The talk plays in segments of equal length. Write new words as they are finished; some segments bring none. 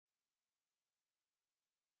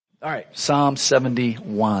All right, Psalm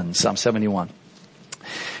 71.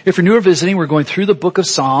 If you're new or visiting, we're going through the book of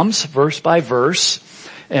Psalms, verse by verse.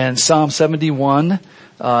 And Psalm 71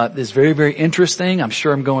 is very, very interesting. I'm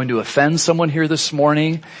sure I'm going to offend someone here this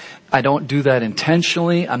morning. I don't do that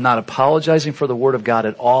intentionally. I'm not apologizing for the Word of God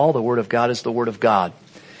at all. The Word of God is the Word of God.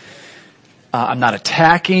 I'm not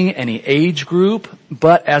attacking any age group,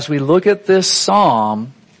 but as we look at this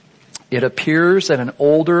psalm, it appears that an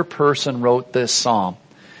older person wrote this psalm.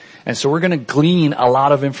 And so we're going to glean a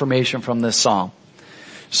lot of information from this psalm.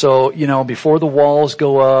 So, before the walls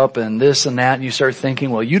go up and this and that, and you start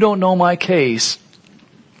thinking, well, you don't know my case,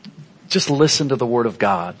 just listen to the Word of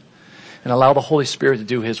God and allow the Holy Spirit to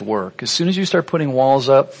do His work. As soon as you start putting walls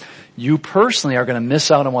up, you personally are going to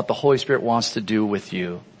miss out on what the Holy Spirit wants to do with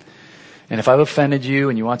you. And if I've offended you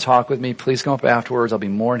and you want to talk with me, please come up afterwards. I'll be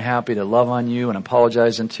more than happy to love on you and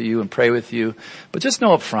apologize to you and pray with you. But just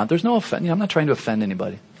know up front, there's no offense. I'm not trying to offend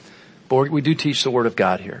anybody. But we do teach the Word of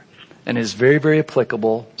God here. And it is very, very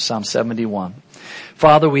applicable, Psalm 71.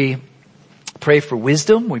 Father, we pray for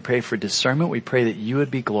wisdom. We pray for discernment. We pray that you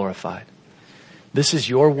would be glorified. This is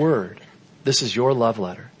your word. This is your love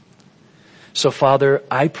letter. So, Father,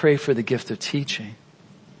 I pray for the gift of teaching.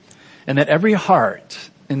 And that every heart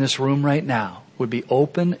in this room right now would be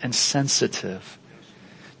open and sensitive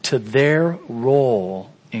to their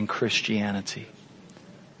role in Christianity.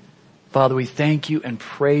 Father, we thank you and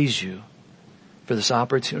praise you for this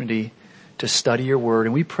opportunity to study your word.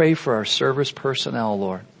 And we pray for our service personnel,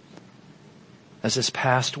 Lord, as this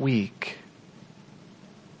past week,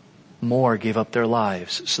 more gave up their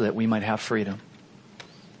lives so that we might have freedom.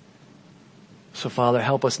 So, Father,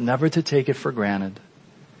 help us never to take it for granted,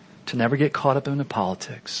 to never get caught up in the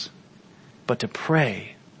politics, but to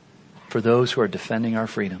pray for those who are defending our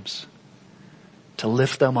freedoms, to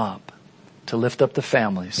lift them up, to lift up the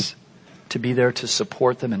families, to be there to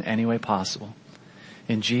support them in any way possible.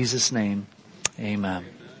 In Jesus' name, amen.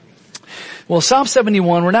 Well, Psalm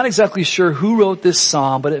 71, we're not exactly sure who wrote this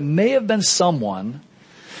psalm, but it may have been someone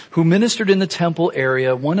who ministered in the temple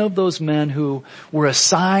area, one of those men who were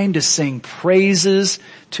assigned to sing praises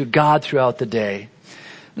to God throughout the day.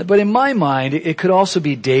 But in my mind, it could also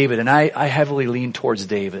be David, and I heavily lean towards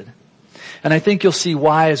David. And I think you'll see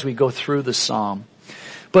why as we go through the psalm.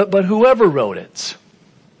 But whoever wrote it,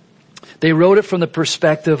 they wrote it from the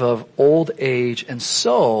perspective of old age, and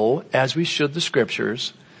so, as we should the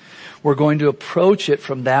scriptures, we're going to approach it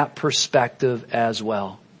from that perspective as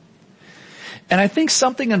well. And I think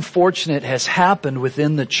something unfortunate has happened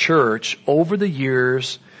within the church over the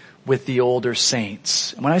years with the older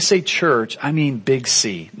saints. And when I say church, I mean Big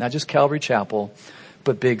C, not just Calvary Chapel,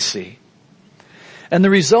 but Big C. And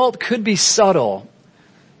the result could be subtle.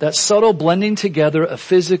 That subtle blending together of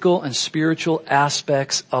physical and spiritual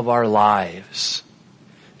aspects of our lives.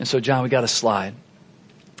 And so, John, we got a slide.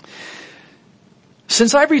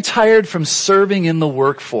 Since I've retired from serving in the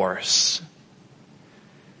workforce,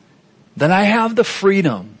 then I have the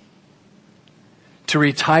freedom to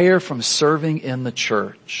retire from serving in the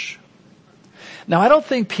church. Now, I don't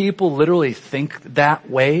think people literally think that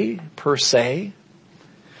way per se,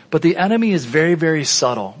 but the enemy is very, very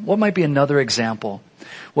subtle. What might be another example?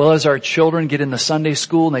 Well, as our children get into Sunday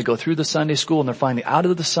school and they go through the Sunday school and they're finally out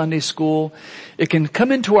of the Sunday school, it can come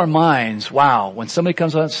into our minds, wow, when somebody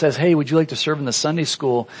comes out and says, hey, would you like to serve in the Sunday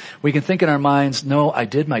school? We can think in our minds, no, I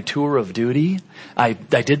did my tour of duty. I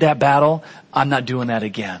did that battle. I'm not doing that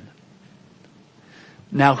again.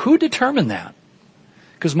 Now, who determined that?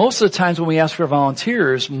 Because most of the times when we ask for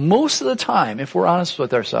volunteers, most of the time, if we're honest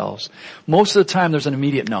with ourselves, most of the time there's an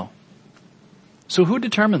immediate no. So who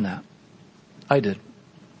determined that? I did.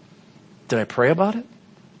 Did I pray about it?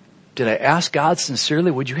 Did I ask God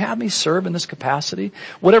sincerely, would you have me serve in this capacity?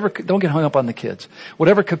 Whatever, don't get hung up on the kids.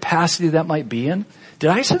 Whatever capacity that might be in. Did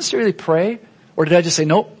I sincerely pray? Or did I just say,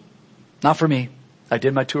 nope, not for me. I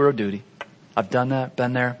did my tour of duty. I've done that,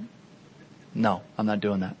 been there. No, I'm not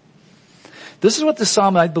doing that. This is what the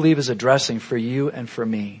psalm, I believe, is addressing for you and for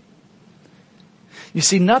me. You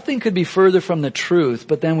see, nothing could be further from the truth,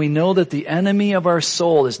 but then we know that the enemy of our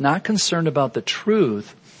soul is not concerned about the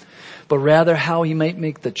truth, but rather how he might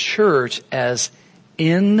make the church as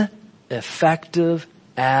ineffective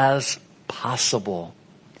as possible.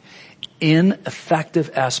 Ineffective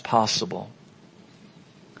as possible.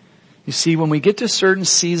 You see, when we get to certain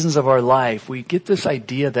seasons of our life, we get this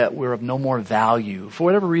idea that we're of no more value, for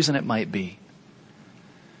whatever reason it might be.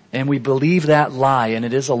 And we believe that lie, and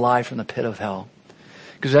it is a lie from the pit of hell.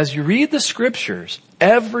 Because as you read the scriptures,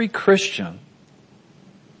 every Christian,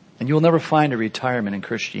 and you will never find a retirement in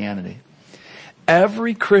Christianity,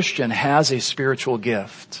 every Christian has a spiritual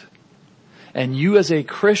gift. And you as a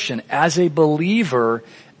Christian, as a believer,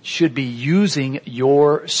 should be using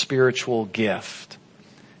your spiritual gift.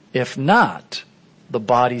 If not, the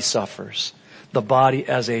body suffers. The body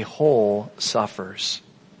as a whole suffers.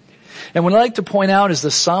 And what I'd like to point out is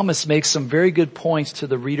the psalmist makes some very good points to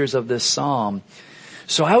the readers of this psalm.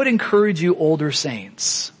 So I would encourage you older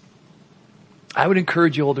saints. You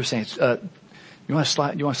want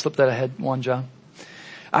to slip that ahead one, John?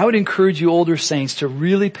 I would encourage you older saints to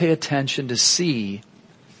really pay attention to see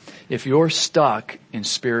if you're stuck in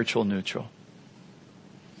spiritual neutral.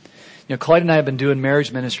 You know, Clyde and I have been doing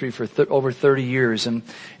marriage ministry for over 30 years, and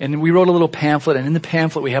we wrote a little pamphlet, and in the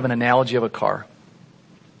pamphlet we have an analogy of a car.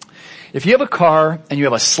 If you have a car and you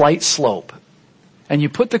have a slight slope, and you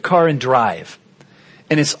put the car in drive,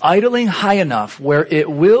 and it's idling high enough where it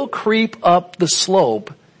will creep up the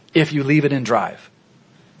slope if you leave it in drive.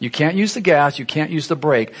 You can't use the gas, you can't use the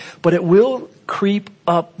brake, but it will creep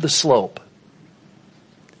up the slope.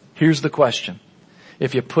 Here's the question.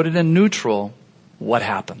 If you put it in neutral, what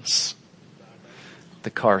happens? The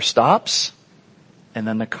car stops, and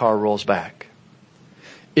then the car rolls back.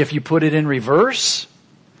 If you put it in reverse,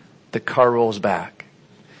 the car rolls back.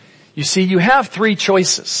 You see, you have three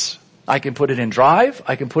choices. I can put it in drive,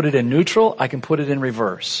 I can put it in neutral, I can put it in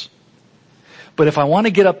reverse. But if I want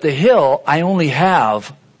to get up the hill, I only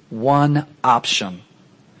have one option.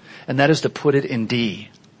 And that is to put it in D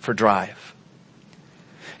for drive.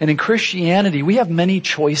 And in Christianity, we have many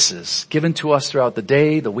choices given to us throughout the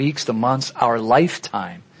day, the weeks, the months, our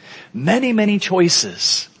lifetime. Many, many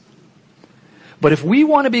choices. But if we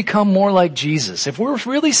want to become more like Jesus, if we're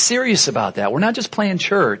really serious about that, we're not just playing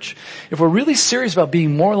church. If we're really serious about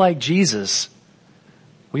being more like Jesus,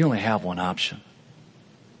 we only have one option.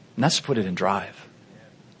 And that's to put it in drive.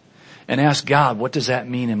 And ask God, what does that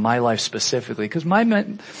mean in my life specifically? Because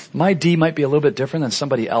my D might be a little bit different than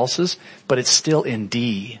somebody else's, but it's still in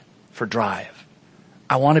D for drive.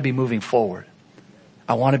 I want to be moving forward.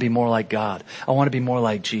 I want to be more like God. I want to be more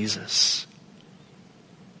like Jesus.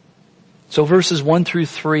 So verses 1 through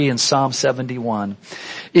 3 in Psalm 71.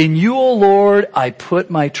 In you, O Lord, I put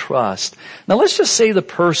my trust. Now let's just say the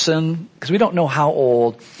person, because we don't know how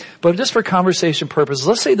old, but just for conversation purposes,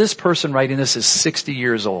 let's say this person writing this is 60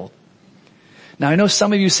 years old. Now I know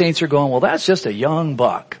some of you saints are going, well, that's just a young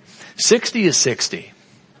buck. 60 is 60.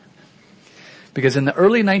 Because in the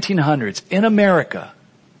early 1900s, in America,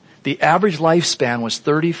 the average lifespan was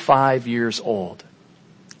 35 years old.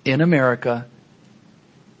 In America,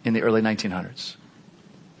 in the early 1900s.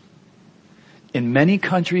 In many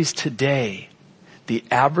countries today, the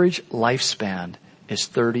average lifespan is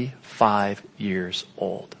 35 years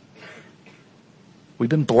old. We've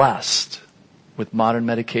been blessed with modern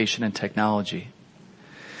medication and technology.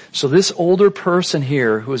 So this older person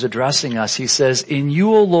here who is addressing us, he says, in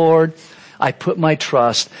you, O Lord, I put my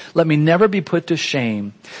trust. Let me never be put to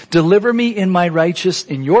shame. Deliver me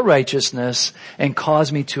in your righteousness and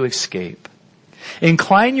cause me to escape.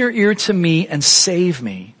 Incline your ear to me and save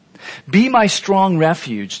me. Be my strong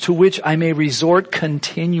refuge to which I may resort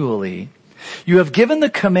continually. You have given the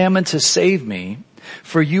commandment to save me,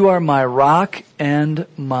 for you are my rock and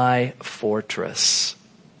my fortress.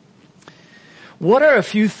 What are a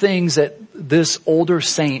few things that this older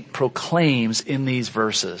saint proclaims in these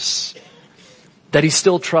verses? That he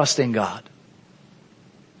still trusts in God.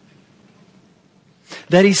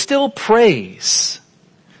 That he still prays,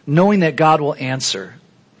 knowing that God will answer.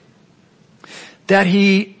 That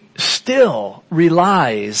he still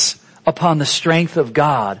relies upon the strength of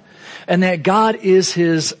God, and that God is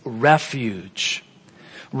his refuge.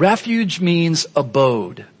 Refuge means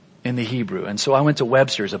abode in the Hebrew. And so I went to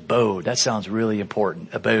Webster's, abode. That sounds really important,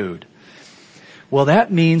 abode. Well,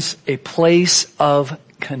 that means a place of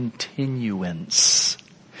continuance.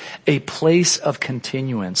 A place of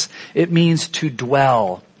continuance. It means to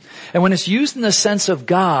dwell. And when it's used in the sense of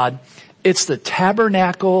God, it's the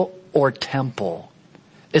tabernacle or temple.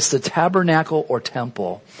 It's the tabernacle or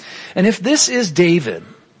temple. And if this is David,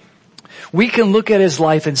 we can look at his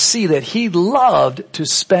life and see that he loved to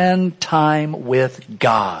spend time with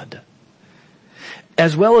God,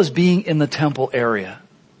 as well as being in the temple area,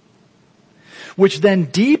 which then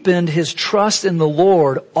deepened his trust in the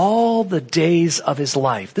Lord all the days of his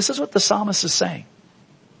life. This is what the psalmist is saying.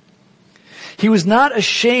 He was not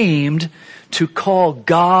ashamed to call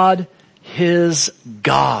God his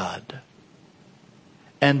God.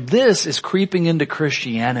 And this is creeping into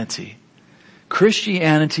Christianity.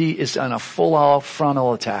 Christianity is on a full-out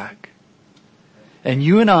frontal attack. And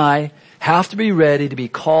you and I have to be ready to be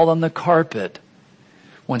called on the carpet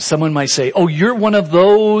when someone might say, oh, you're one of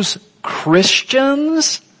those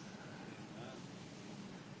Christians?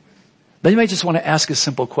 Then you might just want to ask a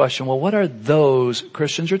simple question. Well, what are those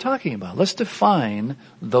Christians you're talking about? Let's define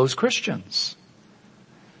those Christians.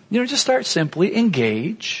 Just start simply.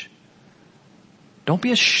 Engage. Don't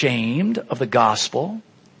be ashamed of the gospel,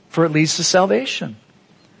 for it leads to salvation.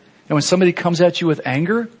 And when somebody comes at you with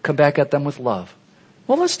anger, come back at them with love.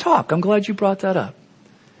 Well, let's talk. I'm glad you brought that up.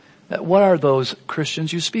 What are those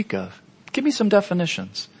Christians you speak of? Give me some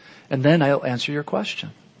definitions, and then I'll answer your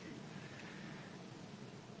question.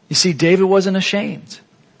 You see, David wasn't ashamed.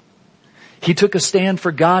 He took a stand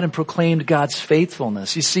for God and proclaimed God's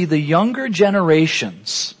faithfulness. You see, the younger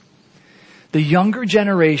generations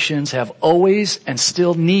have always and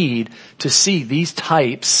still need to see these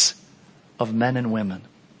types of men and women.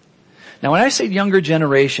 Now, when I say younger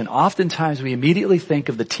generation, oftentimes we immediately think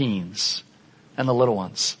of the teens and the little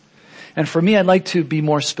ones. And for me, I'd like to be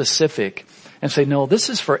more specific and say, no, this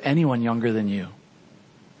is for anyone younger than you.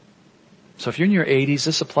 So if you're in your 80s,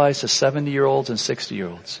 this applies to 70-year-olds and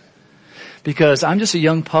 60-year-olds. Because I'm just a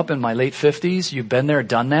young pup in my late 50s. You've been there,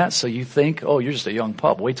 done that, so you think, oh, you're just a young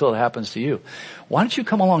pup. Wait till it happens to you. Why don't you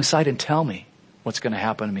come alongside and tell me what's going to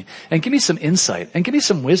happen to me? And give me some insight and give me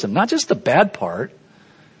some wisdom. Not just the bad part,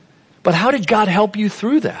 but how did God help you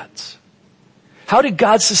through that? How did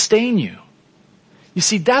God sustain you? You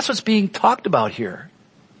see, that's what's being talked about here.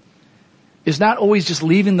 Is not always just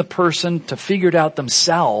leaving the person to figure it out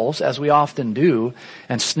themselves, as we often do,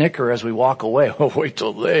 and snicker as we walk away. Oh, wait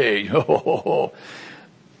till they. Oh.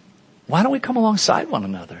 Why don't we come alongside one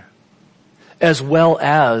another? As well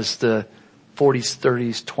as the 40s,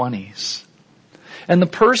 30s, 20s. And the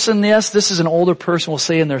person, yes, this is an older person, we'll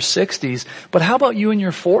say in their 60s, but how about you in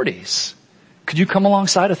your 40s? Could you come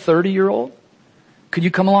alongside a 30-year-old? Could you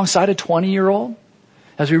come alongside a 20-year-old?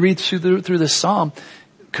 As we read through this psalm,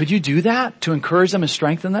 could you do that to encourage them and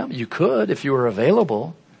strengthen them? You could if you were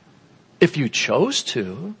available, if you chose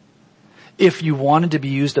to, if you wanted to be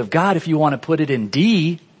used of God, if you want to put it in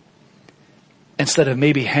D instead of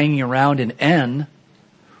maybe hanging around in N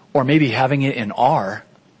or maybe having it in R.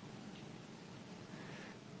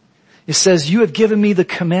 It says, you have given me the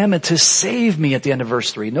commandment to save me at the end of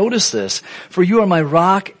verse 3. Notice this. For you are my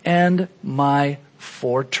rock and my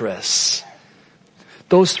fortress.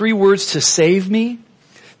 Those three words, to save me,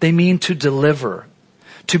 they mean to deliver,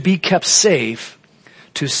 to be kept safe,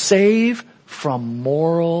 to save from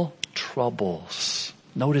moral troubles.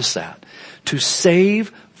 Notice that. To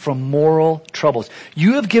save from moral troubles.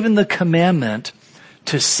 You have given the commandment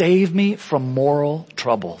to save me from moral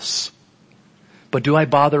troubles. But do I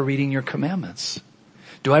bother reading your commandments?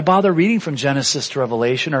 Do I bother reading from Genesis to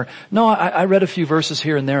Revelation? Or, no, I read a few verses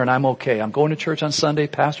here and there and I'm okay. I'm going to church on Sunday.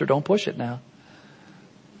 Pastor, don't push it now.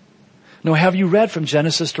 No, have you read from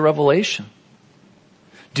Genesis to Revelation?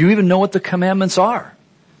 Do you even know what the commandments are?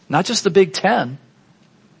 Not just the Big Ten.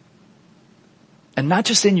 And not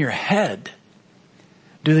just in your head.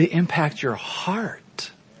 Do they impact your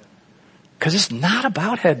heart? Because it's not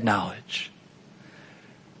about head knowledge.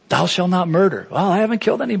 Thou shalt not murder. Well, I haven't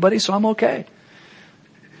killed anybody, so I'm okay.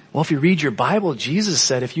 Well, if you read your Bible, Jesus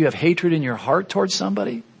said if you have hatred in your heart towards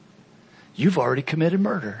somebody, you've already committed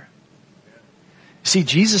murder. See,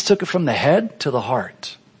 Jesus took it from the head to the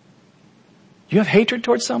heart. You have hatred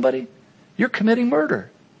towards somebody? You're committing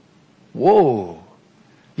murder. Whoa.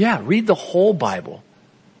 Yeah, read the whole Bible.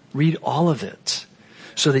 Read all of it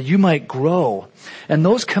so that you might grow. And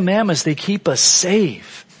those commandments, they keep us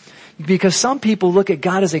safe. Because some people look at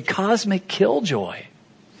God as a cosmic killjoy.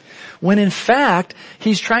 When in fact,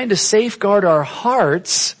 He's trying to safeguard our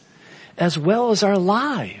hearts as well as our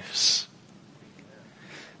lives.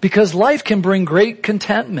 Because life can bring great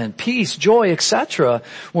contentment, peace, joy, etc.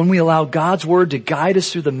 when we allow God's Word to guide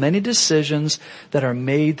us through the many decisions that are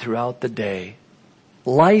made throughout the day.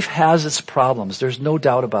 Life has its problems. There's no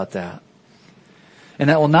doubt about that. And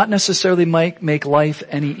that will not necessarily make life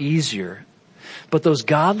any easier. But those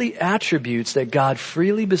godly attributes that God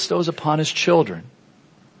freely bestows upon His children,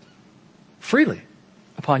 freely,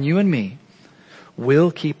 upon you and me, will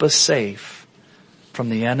keep us safe from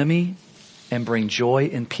the enemy and bring joy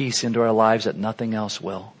and peace into our lives that nothing else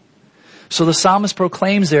will. So the psalmist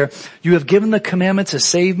proclaims there, you have given the commandment to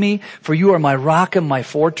save me, for you are my rock and my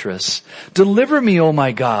fortress. Deliver me, O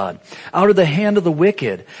my God, out of the hand of the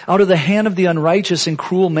wicked, out of the hand of the unrighteous and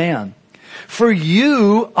cruel man. For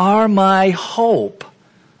you are my hope,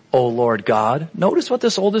 O Lord God. Notice what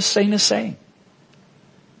this oldest saint is saying.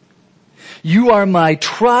 You are my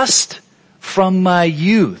trust from my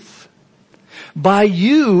youth. By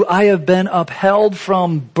you I have been upheld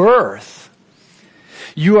from birth.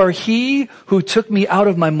 You are He who took me out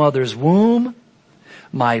of my mother's womb.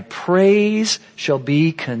 My praise shall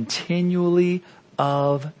be continually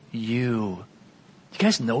of you. You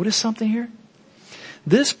guys notice something here?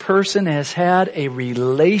 This person has had a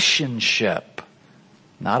relationship,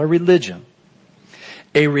 not a religion,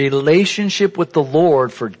 a relationship with the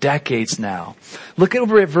Lord for decades now. Look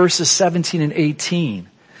over at verses 17 and 18.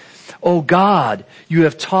 O God, you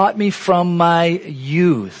have taught me from my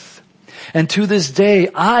youth, and to this day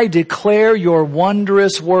I declare your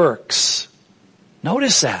wondrous works.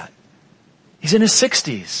 Notice that. He's in his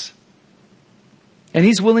 60s. And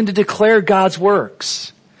he's willing to declare God's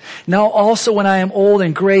works. Now also when I am old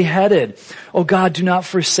and gray-headed, O God, do not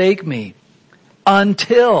forsake me.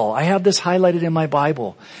 Until, I have this highlighted in my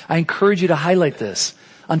Bible. I encourage you to highlight this.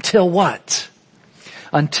 Until what?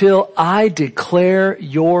 Until I declare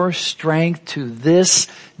your strength to this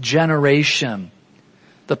generation.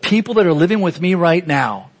 The people that are living with me right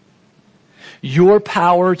now. Your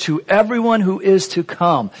power to everyone who is to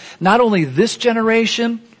come. Not only this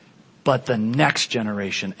generation, but the next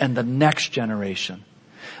generation and the next generation.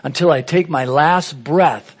 Until I take my last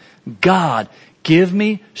breath, God, give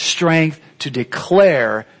me strength to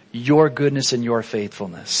declare your goodness and your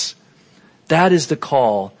faithfulness. That is the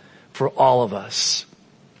call for all of us.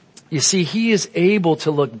 You see, he is able to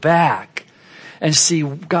look back and see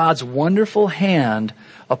God's wonderful hand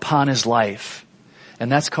upon his life.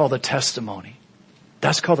 And that's called a testimony.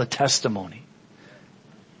 That's called a testimony.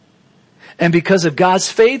 And because of God's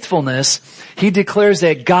faithfulness, he declares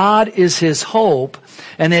that God is his hope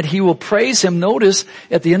and that he will praise him. Notice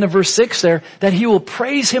at the end of verse 6 there, that he will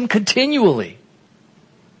praise him continually.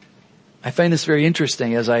 I find this very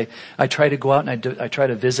interesting as I try to go out and I try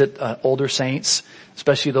to visit older saints,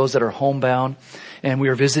 especially those that are homebound. And I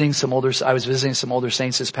was visiting some older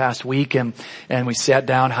saints this past week, and we sat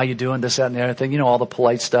down, how you doing, this, that, and the other thing, all the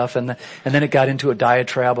polite stuff. And then it got into a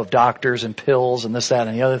diatribe of doctors and pills and this, that,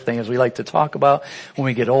 and the other thing, as we like to talk about when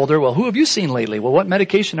we get older. Well, who have you seen lately? Well, what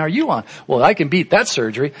medication are you on? Well, I can beat that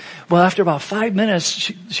surgery. Well, after about 5 minutes,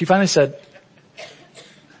 she finally said,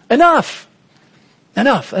 enough.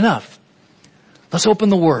 Let's open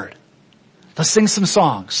the Word. Let's sing some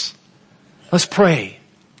songs. Let's pray.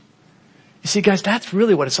 You see, guys, that's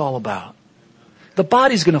really what it's all about. The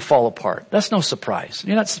body's going to fall apart. That's no surprise.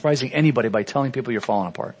 You're not surprising anybody by telling people you're falling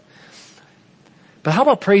apart. But how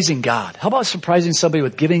about praising God? How about surprising somebody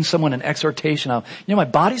with giving someone an exhortation of, my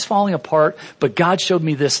body's falling apart, but God showed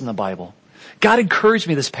me this in the Bible. God encouraged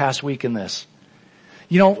me this past week in this.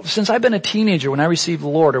 Since I've been a teenager when I received the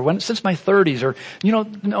Lord, or since my 30s, or,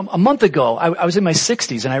 a month ago, I was in my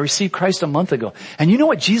 60s and I received Christ a month ago. And you know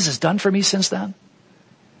what Jesus has done for me since then?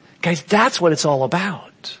 Guys, that's what it's all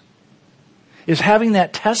about. Is having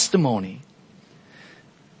that testimony.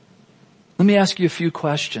 Let me ask you a few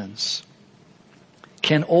questions.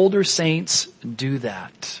 Can older saints do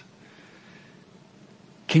that?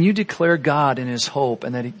 Can you declare God in his hope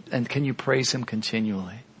and can you praise him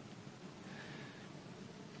continually?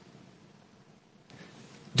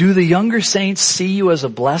 Do the younger saints see you as a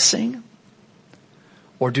blessing,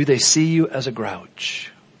 or do they see you as a grouch?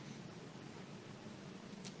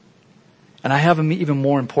 And I have an even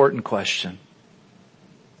more important question.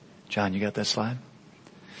 John, you got that slide?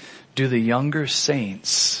 Do the younger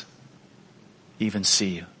saints even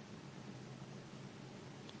see you?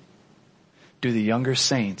 Do the younger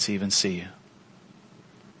saints even see you?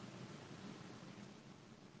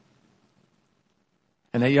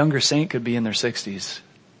 And that younger saint could be in their 60s,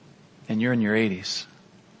 and you're in your 80s.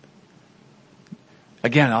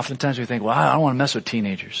 Again, oftentimes we think, well, I don't want to mess with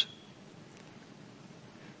teenagers.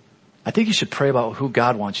 I think you should pray about who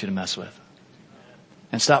God wants you to mess with.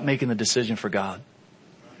 And stop making the decision for God.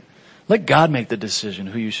 Let God make the decision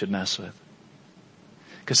who you should mess with.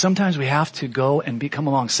 Because sometimes we have to go and come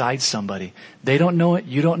alongside somebody. They don't know it,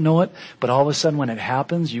 you don't know it, but all of a sudden when it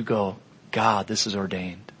happens, you go, God, this is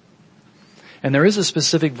ordained. And there is a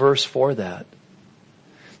specific verse for that.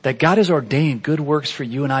 That God has ordained good works for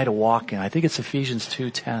you and I to walk in. I think it's Ephesians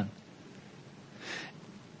 2:10.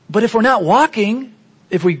 But if we're not walking,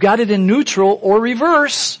 if we've got it in neutral or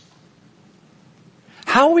reverse,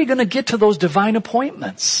 how are we going to get to those divine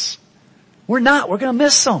appointments? We're not. We're going to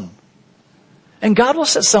miss them. And God will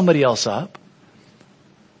set somebody else up.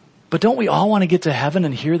 But don't we all want to get to heaven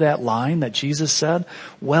and hear that line that Jesus said,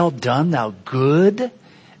 well done, thou good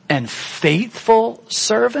and faithful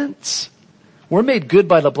servant? We're made good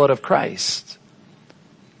by the blood of Christ.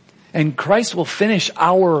 And Christ will finish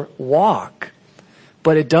our walk.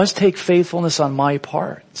 But it does take faithfulness on my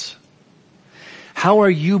part. How are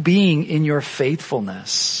you being in your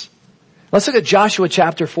faithfulness? Let's look at Joshua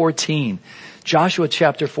chapter 14. Joshua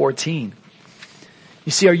chapter 14.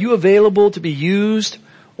 You see, are you available to be used,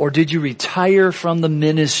 or did you retire from the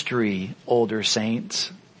ministry, older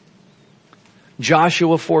saints?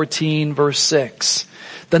 Joshua 14 verse 6.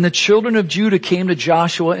 Then the children of Judah came to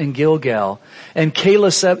Joshua in Gilgal, and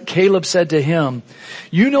Caleb said to him,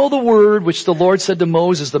 you know the word which the Lord said to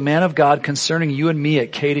Moses, the man of God, concerning you and me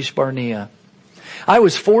at Kadesh Barnea. I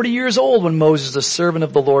was 40 years old when Moses, the servant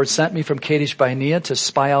of the Lord, sent me from Kadesh Barnea to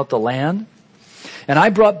spy out the land. And I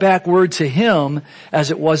brought back word to him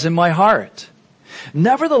as it was in my heart.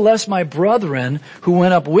 Nevertheless, my brethren who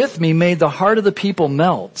went up with me made the heart of the people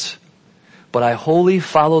melt. But I wholly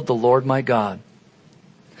followed the Lord my God.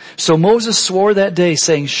 So Moses swore that day,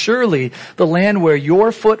 saying, surely the land where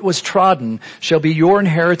your foot was trodden shall be your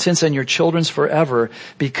inheritance and your children's forever,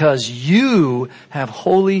 because you have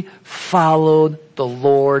wholly followed the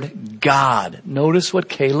Lord God. Notice what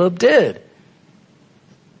Caleb did.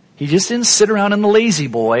 He just didn't sit around in the lazy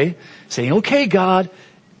boy saying, okay, God,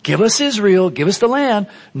 give us Israel, give us the land.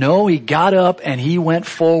 No, he got up and he went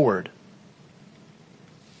forward.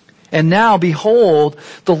 And now, behold,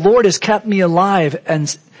 the Lord has kept me alive,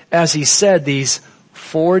 and as he said, these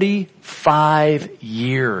 45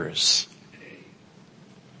 years.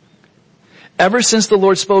 Ever since the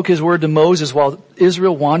Lord spoke his word to Moses while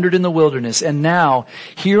Israel wandered in the wilderness. And now,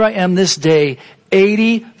 here I am this day,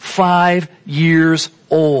 85 years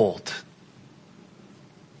old.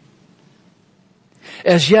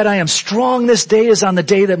 As yet I am strong this day as on the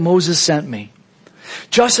day that Moses sent me.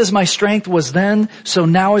 Just as my strength was then, so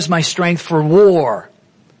now is my strength for war,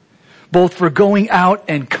 both for going out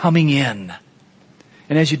and coming in.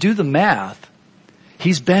 And as you do the math,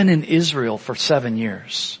 he's been in Israel for 7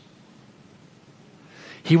 years.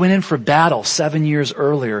 He went in for battle 7 years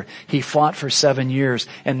earlier. He fought for 7 years.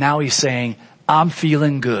 And now he's saying, I'm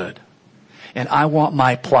feeling good. And I want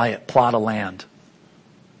my plot of land.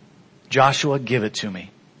 Joshua, give it to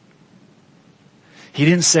me. He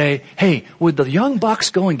didn't say, hey, would the young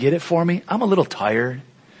bucks go and get it for me? I'm a little tired.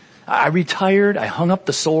 I retired. I hung up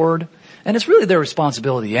the sword. And it's really their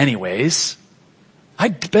responsibility anyways.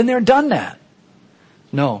 I've been there and done that.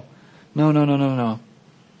 No.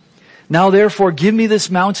 Now therefore give me this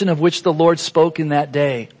mountain of which the Lord spoke in that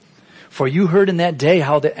day. For you heard in that day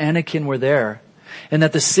how the Anakim were there, and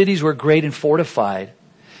that the cities were great and fortified.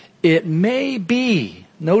 It may be,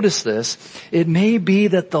 notice this, it may be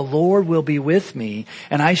that the Lord will be with me,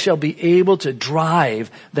 and I shall be able to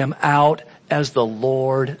drive them out as the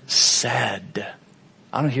Lord said.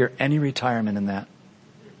 I don't hear any retirement in that.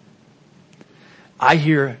 I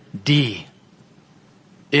hear D.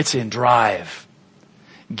 It's in drive.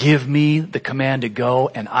 Give me the command to go,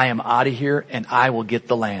 and I am out of here, and I will get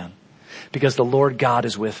the land. Because the Lord God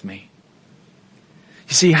is with me.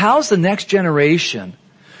 You see, how's the next generation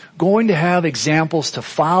going to have examples to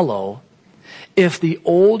follow if the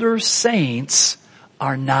older saints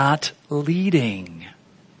are not leading?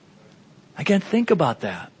 Again, think about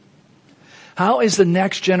that. How is the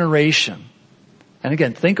next generation? And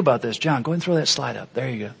again, think about this. John, go and throw that slide up. There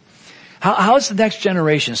you go. How is the next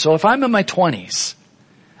generation? So if I'm in my 20s,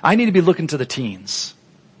 I need to be looking to the teens.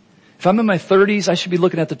 If I'm in my 30s, I should be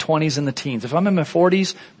looking at the 20s and the teens. If I'm in my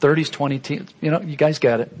 40s, 30s, 20s, teens, you guys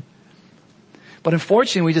got it. But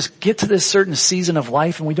unfortunately, we just get to this certain season of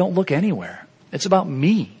life and we don't look anywhere. It's about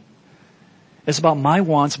me. It's about my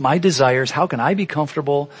wants, my desires. How can I be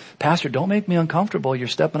comfortable? Pastor, don't make me uncomfortable. You're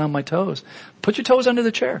stepping on my toes. Put your toes under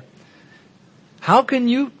the chair. How can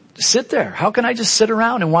you sit there? How can I just sit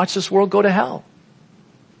around and watch this world go to hell?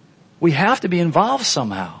 We have to be involved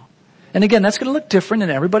somehow. And again, that's going to look different in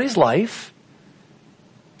everybody's life.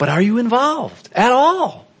 But are you involved at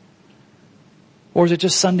all? Or is it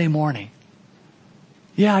just Sunday morning?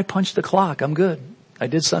 Yeah, I punched the clock. I'm good. I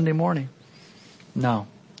did Sunday morning. No,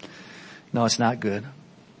 it's not good.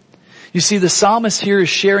 You see, the psalmist here is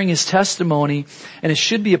sharing his testimony, and it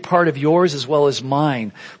should be a part of yours as well as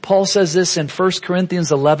mine. Paul says this in 1 Corinthians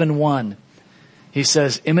 11:1. He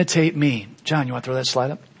says, imitate me. John, you want to throw that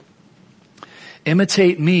slide up?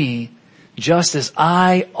 Imitate me just as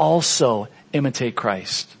I also imitate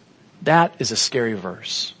Christ. That is a scary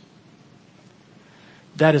verse.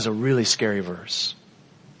 That is a really scary verse.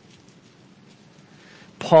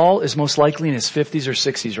 Paul is most likely in his 50s or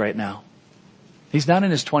 60s right now. He's not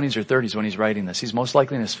in his 20s or 30s when he's writing this. He's most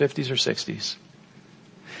likely in his 50s or 60s.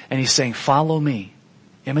 And he's saying, follow me,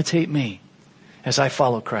 imitate me as I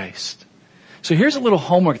follow Christ. So here's a little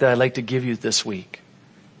homework that I'd like to give you this week.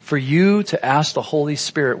 For you to ask the Holy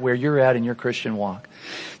Spirit where you're at in your Christian walk.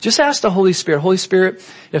 Just ask the Holy Spirit, Holy Spirit,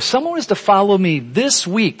 if someone was to follow me this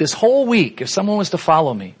week, this whole week, if someone was to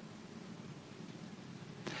follow me,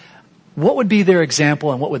 what would be their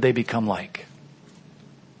example and what would they become like?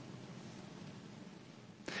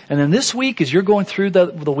 And then this week, as you're going through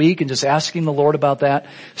the week and just asking the Lord about that,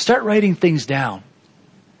 start writing things down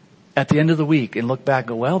at the end of the week and look back and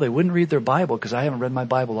go, well, they wouldn't read their Bible because I haven't read my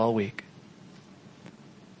Bible all week.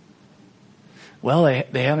 Well,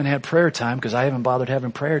 they haven't had prayer time because I haven't bothered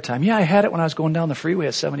having prayer time. Yeah, I had it when I was going down the freeway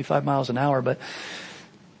at 75 miles an hour, but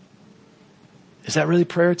is that really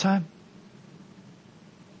prayer time?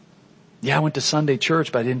 Yeah, I went to Sunday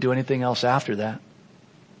church, but I didn't do anything else after that.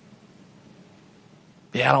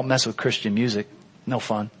 Yeah, I don't mess with Christian music. No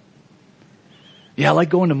fun. Yeah, I like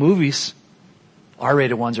going to movies.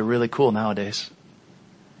 R-rated ones are really cool nowadays.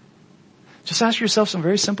 Just ask yourself some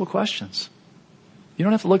very simple questions. You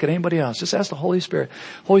don't have to look at anybody else. Just ask the Holy Spirit.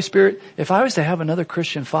 Holy Spirit, if I was to have another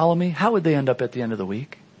Christian follow me, how would they end up at the end of the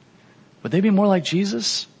week? Would they be more like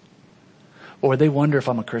Jesus? Or would they wonder if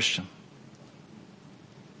I'm a Christian?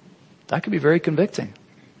 That could be very convicting.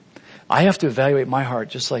 I have to evaluate my heart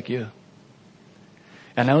just like you.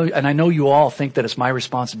 And I know you all think that it's my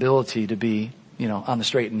responsibility to be, on the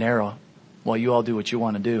straight and narrow while you all do what you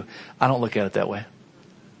want to do. I don't look at it that way.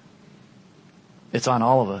 It's on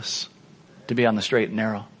all of us to be on the straight and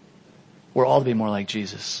narrow. We're all to be more like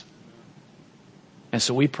Jesus. And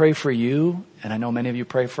so we pray for you, and I know many of you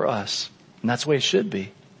pray for us. And that's the way it should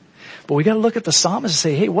be. But we got to look at the psalmist and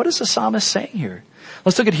say, hey, what is the psalmist saying here?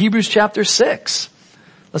 Let's look at Hebrews chapter 6.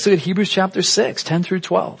 Let's look at Hebrews chapter 6, 10 through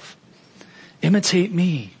 12. Imitate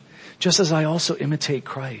me, just as I also imitate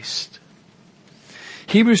Christ.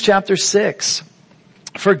 Hebrews chapter 6.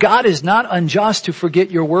 For God is not unjust to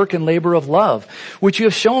forget your work and labor of love, which you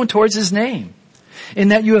have shown towards his name, in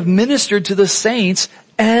that you have ministered to the saints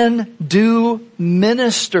and do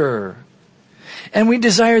minister. And we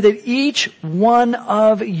desire that each one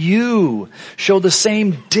of you show the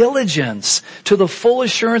same diligence to the full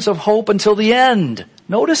assurance of hope until the end.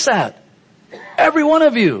 Notice that. Every one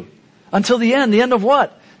of you. Until the end. The end of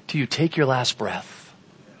what? Till you take your last breath.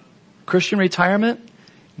 Christian retirement,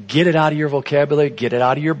 get it out of your vocabulary, get it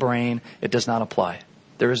out of your brain. It does not apply.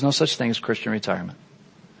 There is no such thing as Christian retirement.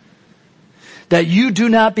 That you do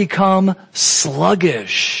not become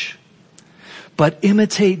sluggish, but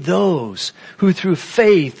imitate those who through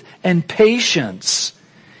faith and patience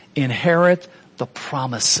inherit the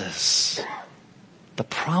promises. The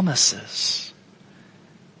promises.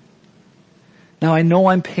 Now I know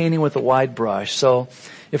I'm painting with a wide brush, so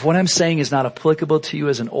if what I'm saying is not applicable to you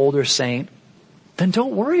as an older saint, then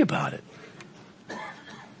don't worry about it.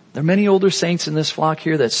 There are many older saints in this flock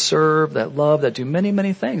here that serve, that love, that do many,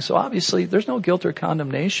 many things. So obviously there's no guilt or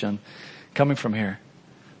condemnation coming from here.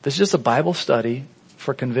 This is just a Bible study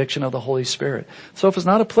for conviction of the Holy Spirit. So if it's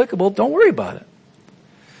not applicable, don't worry about it.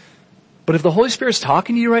 But if the Holy Spirit's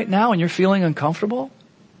talking to you right now and you're feeling uncomfortable,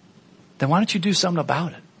 then why don't you do something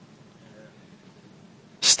about it?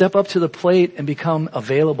 Step up to the plate and become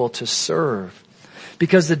available to serve.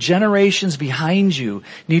 Because the generations behind you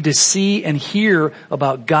need to see and hear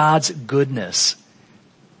about God's goodness.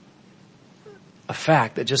 A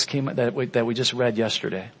fact that just came, that we just read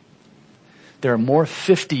yesterday. There are more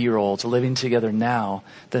 50-year-olds living together now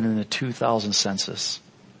than in the 2000 census.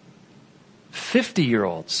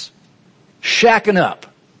 50-year-olds shacking up.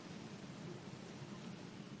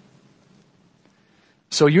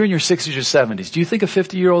 So you're in your 60s or 70s. Do you think a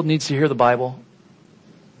 50-year-old needs to hear the Bible?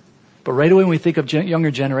 But right away when we think of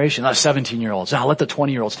younger generation, 17-year-olds, let the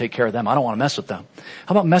 20-year-olds take care of them. I don't want to mess with them.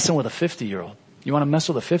 How about messing with a 50-year-old? You want to mess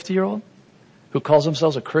with a 50-year-old who calls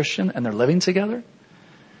themselves a Christian and they're living together?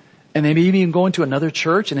 And maybe even going to another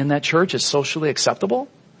church, and in that church it's socially acceptable?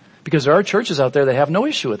 Because there are churches out there that have no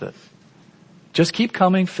issue with it. Just keep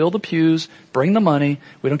coming, fill the pews, bring the money.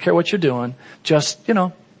 We don't care what you're doing. Just,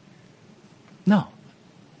 no.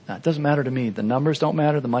 It doesn't matter to me. The numbers don't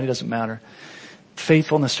matter. The money doesn't matter.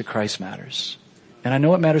 Faithfulness to Christ matters. And I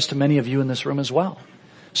know it matters to many of you in this room as well.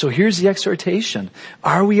 So here's the exhortation.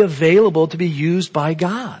 Are we available to be used by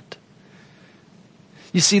God?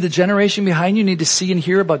 You see, the generation behind you need to see and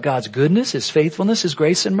hear about God's goodness, his faithfulness, his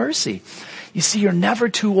grace and mercy. You see, you're never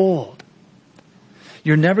too old.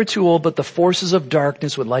 You're never too old, but the forces of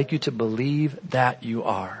darkness would like you to believe that you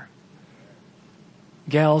are.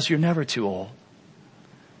 Gals, you're never too old.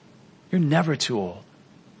 You're never too old.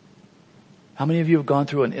 How many of you have gone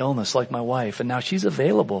through an illness like my wife, and now she's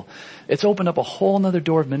available? It's opened up a whole other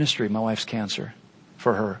door of ministry, my wife's cancer,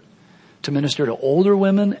 for her, to minister to older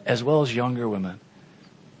women as well as younger women.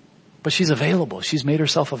 But she's available. She's made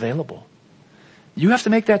herself available. You have to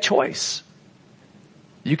make that choice.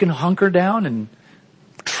 You can hunker down and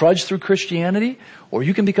trudge through Christianity, or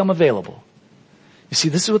you can become available. You see,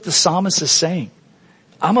 this is what the psalmist is saying.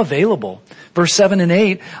 I'm available. Verse 7 and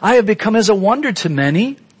 8, I have become as a wonder to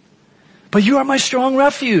many, But you are my strong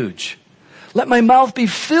refuge. Let my mouth be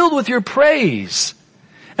filled with your praise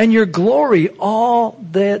and your glory all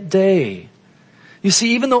that day. You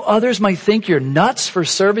see, even though others might think you're nuts for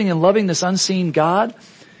serving and loving this unseen God,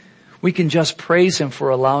 we can just praise him for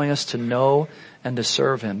allowing us to know and to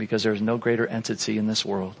serve him, because there's no greater entity in this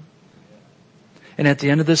world. And at the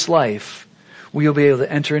end of this life, we will be able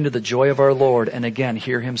to enter into the joy of our Lord and again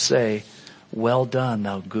hear him say, well done,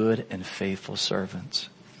 thou good and faithful servant.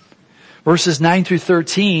 Verses 9 through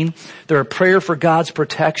 13, they're a prayer for God's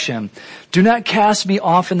protection. Do not cast me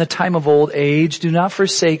off in the time of old age. Do not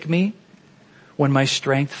forsake me when my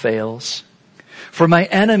strength fails. For my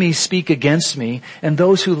enemies speak against me, and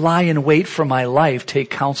those who lie in wait for my life take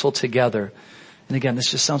counsel together. And again,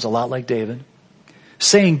 this just sounds a lot like David,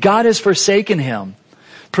 saying, God has forsaken him.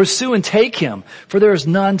 Pursue and take him, for there is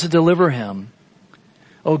none to deliver him.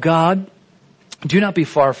 O God, do not be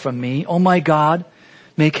far from me. O my God,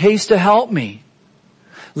 make haste to help me.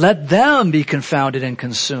 Let them be confounded and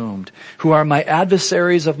consumed, who are my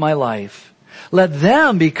adversaries of my life. Let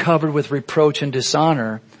them be covered with reproach and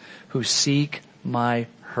dishonor, who seek my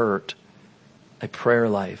hurt. A prayer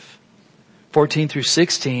life. 14 through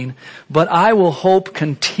 16, but I will hope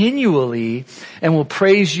continually and will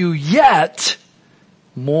praise you yet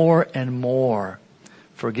more and more.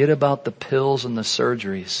 Forget about the pills and the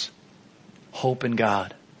surgeries. Hope in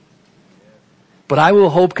God. But I will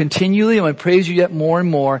hope continually and will praise you yet more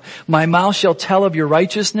and more. My mouth shall tell of your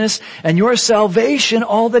righteousness and your salvation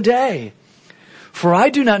all the day. For I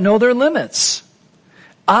do not know their limits.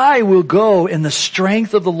 I will go in the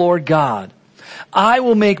strength of the Lord God. I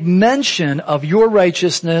will make mention of your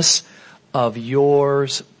righteousness, of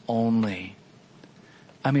yours only.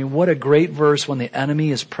 I mean, what a great verse when the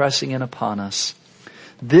enemy is pressing in upon us.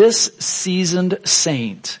 This seasoned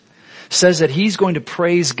saint says that he's going to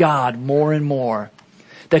praise God more and more.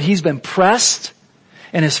 That he's been pressed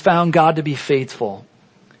and has found God to be faithful.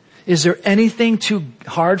 Is there anything too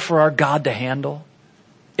hard for our God to handle?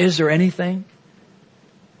 Is there anything?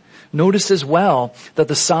 Notice as well that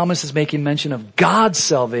the psalmist is making mention of God's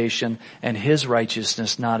salvation and his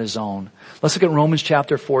righteousness, not his own. Let's look at Romans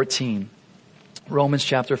chapter 14. Romans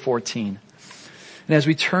chapter 14. And as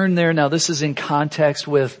we turn there, now this is in context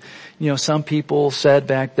with, some people said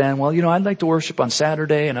back then, well, I'd like to worship on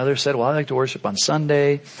Saturday, and others said, well, I'd like to worship on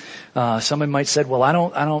Sunday. Somebody might said, well, I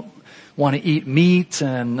don't want to eat meat,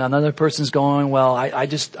 and another person's going, well,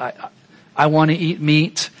 I want to eat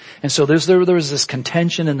meat. And so there was this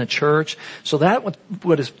contention in the church. So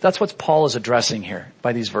that's what Paul is addressing here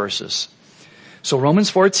by these verses. So Romans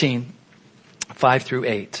 14, 5 through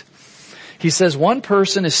 8. He says, one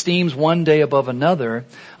person esteems one day above another,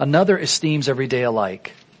 another esteems every day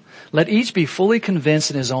alike. Let each be fully convinced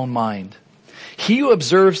in his own mind. He who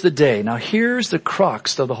observes the day, now here's the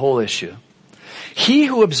crux of the whole issue. He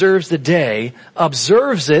who observes the day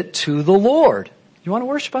observes it to the Lord. You want to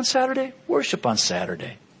worship on Saturday? Worship on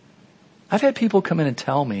Saturday. I've had people come in and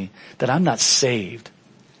tell me that I'm not saved.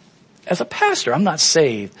 As a pastor, I'm not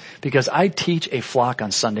saved because I teach a flock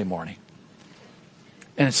on Sunday morning.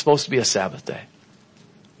 And it's supposed to be a Sabbath day.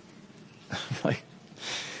 Like,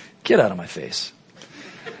 get out of my face.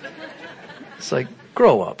 It's like,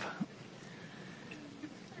 grow up.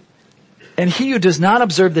 And he who does not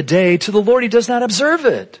observe the day, to the Lord he does not observe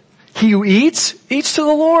it. He who eats to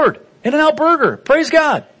the Lord. In-N-Out Burger, praise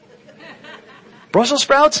God. Brussels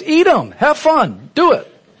sprouts, eat them. Have fun. Do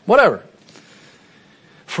it. Whatever.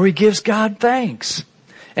 For he gives God thanks.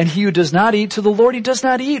 And he who does not eat to the Lord, he does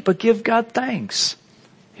not eat, but give God thanks.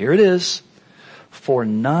 Here it is. For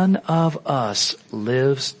none of us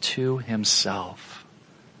lives to himself.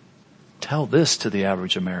 Tell this to the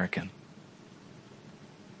average American.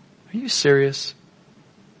 Are you serious?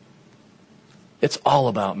 It's all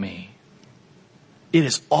about me. It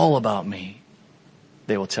is all about me,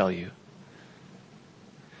 they will tell you.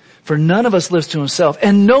 For none of us lives to himself,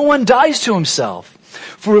 and no one dies to himself.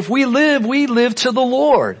 For if we live to the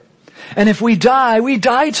Lord. And if we die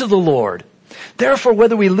to the Lord. Therefore,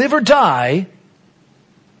 whether we live or die,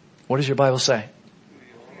 what does your Bible say?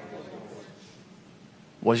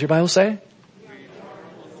 What does your Bible say?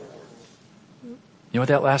 You know what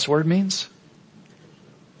that last word means?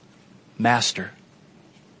 Master.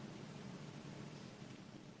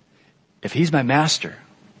 If he's my master,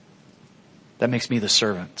 that makes me the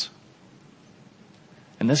servant.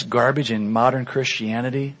 And this garbage in modern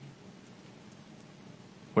Christianity,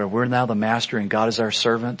 where we're now the master and God is our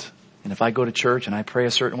servant, and if I go to church and I pray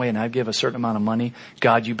a certain way and I give a certain amount of money,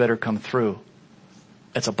 God, you better come through.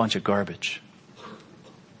 That's a bunch of garbage.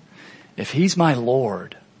 If he's my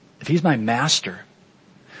Lord, if he's my master,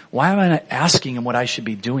 Why am I not asking him what I should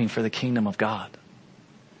be doing for the kingdom of God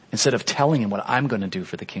instead of telling him what I'm going to do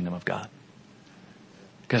for the kingdom of God?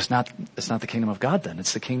 Because it's not the kingdom of God then.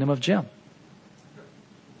 It's the kingdom of Jim.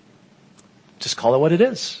 Just call it what it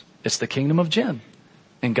is. It's the kingdom of Jim.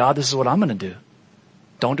 And God, this is what I'm going to do.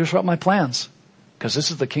 Don't disrupt my plans because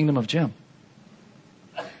this is the kingdom of Jim.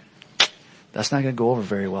 That's not going to go over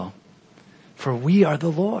very well. For we are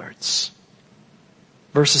the Lord's.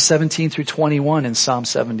 Verses 17 through 21 in Psalm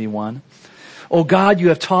 71. O God, you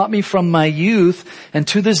have taught me from my youth, and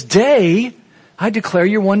to this day I declare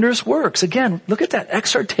your wondrous works. Again, look at that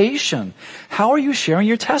exhortation. How are you sharing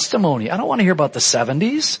your testimony? I don't want to hear about the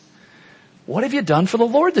 70s. What have you done for the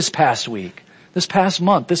Lord this past week, this past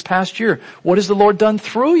month, this past year? What has the Lord done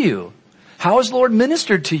through you? How has the Lord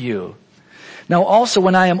ministered to you? Now also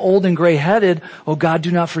when I am old and gray-headed, O God,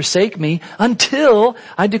 do not forsake me until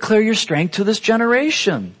I declare your strength to this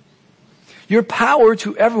generation, your power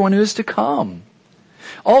to everyone who is to come.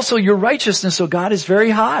 Also your righteousness, O God, is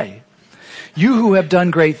very high. You who have done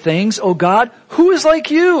great things, O God, who is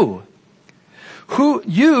like you?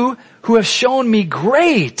 You who have shown me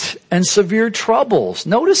great and severe troubles.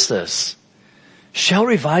 Notice this. Shall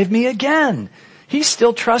revive me again. He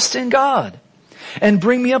still trusts in God. And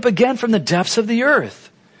bring me up again from the depths of the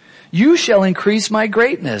earth. You shall increase my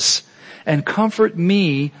greatness and comfort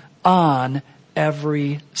me on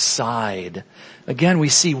every side. Again, we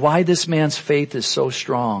see why this man's faith is so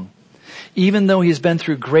strong. Even though he's been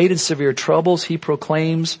through great and severe troubles, he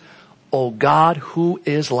proclaims, O God, who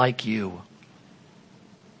is like you?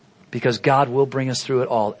 Because God will bring us through it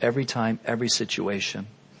all, every time, every situation.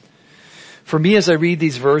 For me, as I read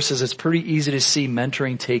these verses, it's pretty easy to see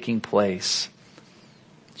mentoring taking place.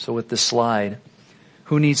 So with this slide,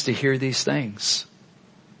 who needs to hear these things?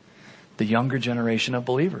 The younger generation of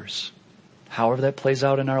believers. However that plays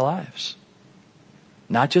out in our lives.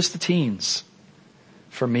 Not just the teens.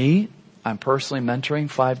 For me, I'm personally mentoring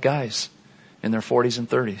 5 guys in their 40s and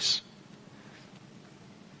 30s.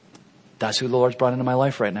 That's who the Lord's brought into my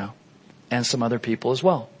life right now. And some other people as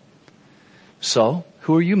well. So,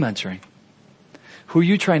 who are you mentoring? Who are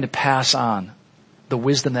you trying to pass on the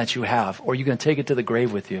wisdom that you have? Or are you going to take it to the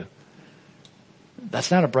grave with you?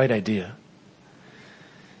 That's not a bright idea.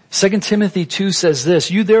 2 Timothy 2 says this,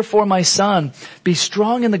 You therefore, my son, be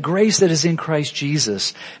strong in the grace that is in Christ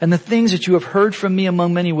Jesus, and the things that you have heard from me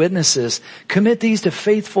among many witnesses, commit these to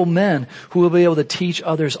faithful men who will be able to teach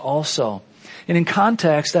others also. And in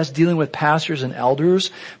context, that's dealing with pastors and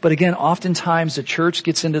elders. But again, oftentimes the church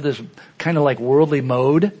gets into this kind of like worldly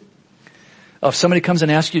mode. If somebody comes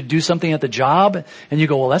and asks you to do something at the job, and you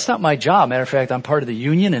go, well, that's not my job. Matter of fact, I'm part of the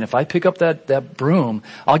union, and if I pick up that broom,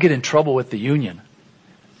 I'll get in trouble with the union.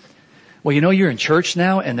 Well, you know you're in church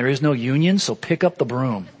now, and there is no union, so pick up the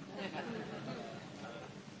broom.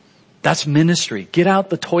 That's ministry. Get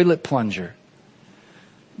out the toilet plunger.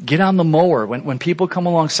 Get on the mower. When people come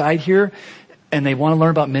alongside here, and they want to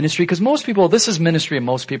learn about ministry, because most people, this is ministry in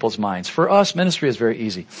most people's minds. For us, ministry is very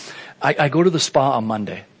easy. I go to the spa on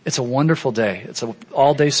Monday. It's a wonderful day. It's an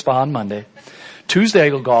all-day spa on Monday. Tuesday, I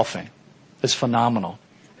go golfing. It's phenomenal.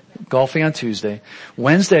 Golfing on Tuesday.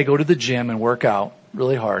 Wednesday, I go to the gym and work out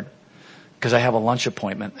really hard because I have a lunch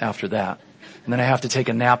appointment after that. And then I have to take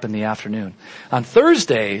a nap in the afternoon. On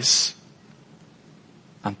Thursdays,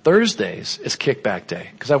 it's kickback day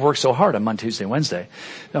because I've worked so hard on Monday, Tuesday, Wednesday.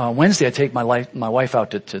 Wednesday, I take my wife out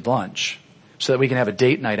to lunch so that we can have a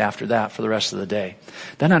date night after that for the rest of the day.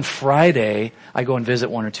 Then on Friday, I go and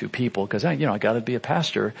visit 1 or 2 people because I got to be a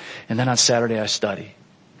pastor. And then on Saturday, I study.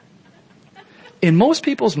 In most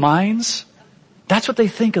people's minds, that's what they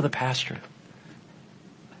think of the pastor.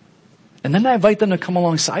 And then I invite them to come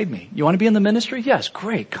alongside me. You want to be in the ministry? Yes,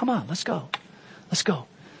 great. Come on, let's go. Let's go.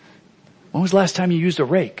 When was the last time you used a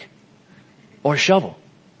rake or a shovel?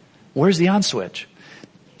 Where's the on switch?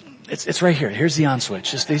 It's right here. Here's the on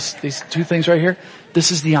switch. Just these 2 things right here.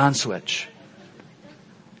 This is the on switch.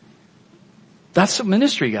 That's the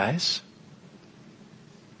ministry, guys.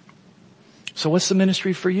 So what's the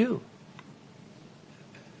ministry for you?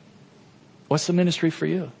 What's the ministry for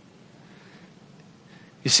you?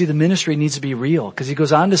 You see, the ministry needs to be real because he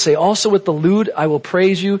goes on to say, also with the lute I will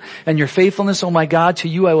praise you and your faithfulness, O my God, to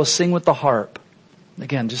you I will sing with the harp.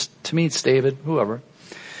 Again, just to me it's David, whoever.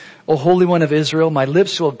 O Holy One of Israel, my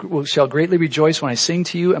lips shall greatly rejoice when I sing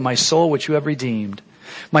to you, and my soul which you have redeemed.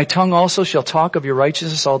 My tongue also shall talk of your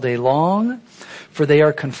righteousness all day long, for they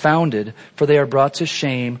are confounded, for they are brought to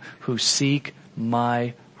shame who seek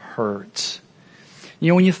my hurt.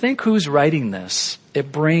 When you think who's writing this,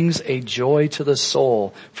 it brings a joy to the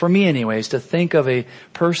soul, for me anyways, to think of a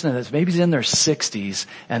person that's maybe in their 60s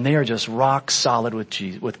and they are just rock solid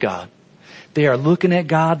with God. They are looking at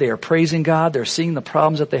God, they are praising God, they're seeing the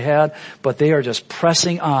problems that they had, but they are just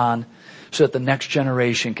pressing on so that the next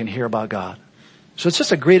generation can hear about God. So it's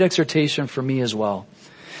just a great exhortation for me as well.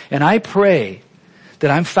 And I pray that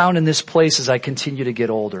I'm found in this place as I continue to get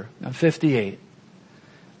older. I'm 58.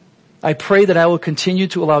 I pray that I will continue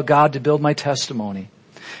to allow God to build my testimony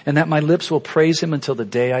and that my lips will praise Him until the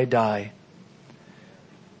day I die.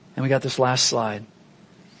 And we got this last slide.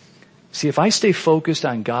 See, if I stay focused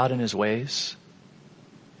on God and His ways,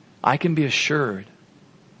 I can be assured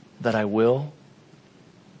that I will,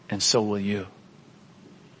 and so will you.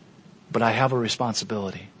 But I have a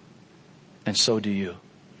responsibility, and so do you.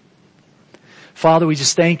 Father, we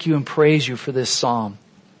just thank You and praise You for this psalm.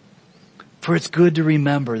 For it's good to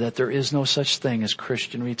remember that there is no such thing as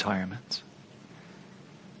Christian retirement.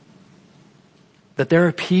 That there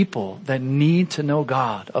are people that need to know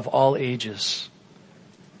God of all ages.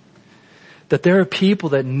 That there are people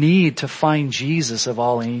that need to find Jesus of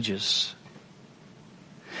all ages.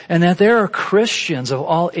 And that there are Christians of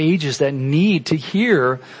all ages that need to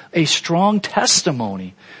hear a strong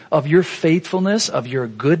testimony of Your faithfulness, of Your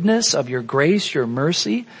goodness, of Your grace, Your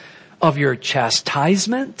mercy, of Your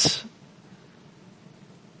chastisement.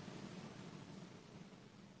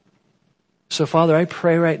 So Father, I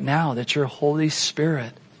pray right now that Your Holy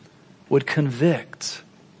Spirit would convict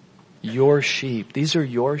Your sheep. These are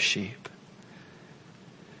Your sheep.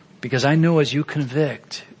 Because I know as You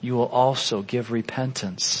convict, You will also give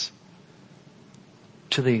repentance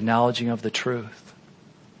to the acknowledging of the truth.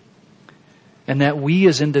 And that we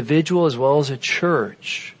as individuals as well as a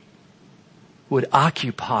church would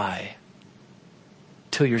occupy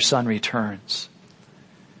till Your Son returns.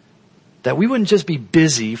 That we wouldn't just be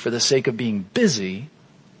busy for the sake of being busy,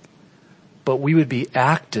 but we would be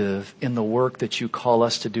active in the work that You call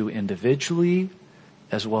us to do individually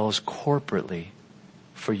as well as corporately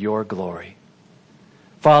for Your glory.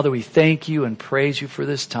 Father, we thank You and praise You for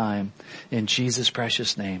this time in Jesus'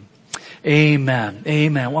 precious name. Amen.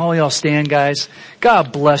 Amen. Why don't we all stand, guys?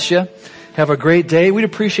 God bless you. Have a great day. We'd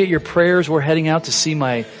appreciate your prayers. We're heading out to see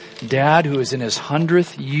my dad who is in his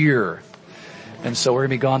 100th year. And so we're going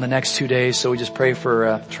to be gone the next 2 days. So we just pray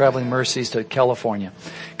for traveling mercies to California.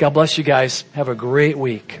 God bless you guys. Have a great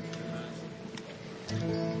week.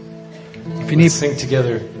 If you need to sing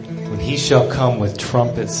together, when He shall come with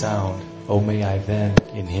trumpet sound, oh may I then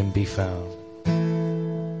in Him be found.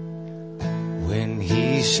 When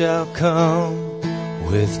He shall come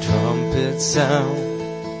with trumpet sound,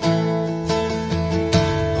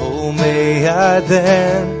 oh may I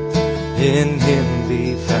then in Him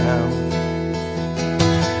be found.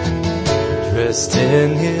 Dressed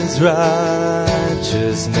in His righteousness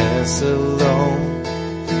alone,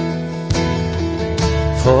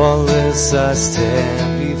 faultless I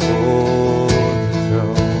stand before the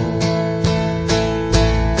throne.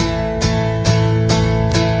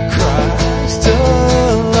 Christ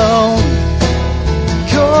alone,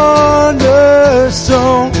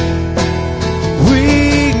 cornerstone,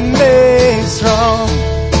 weak made strong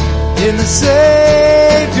in the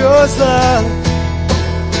Savior's love.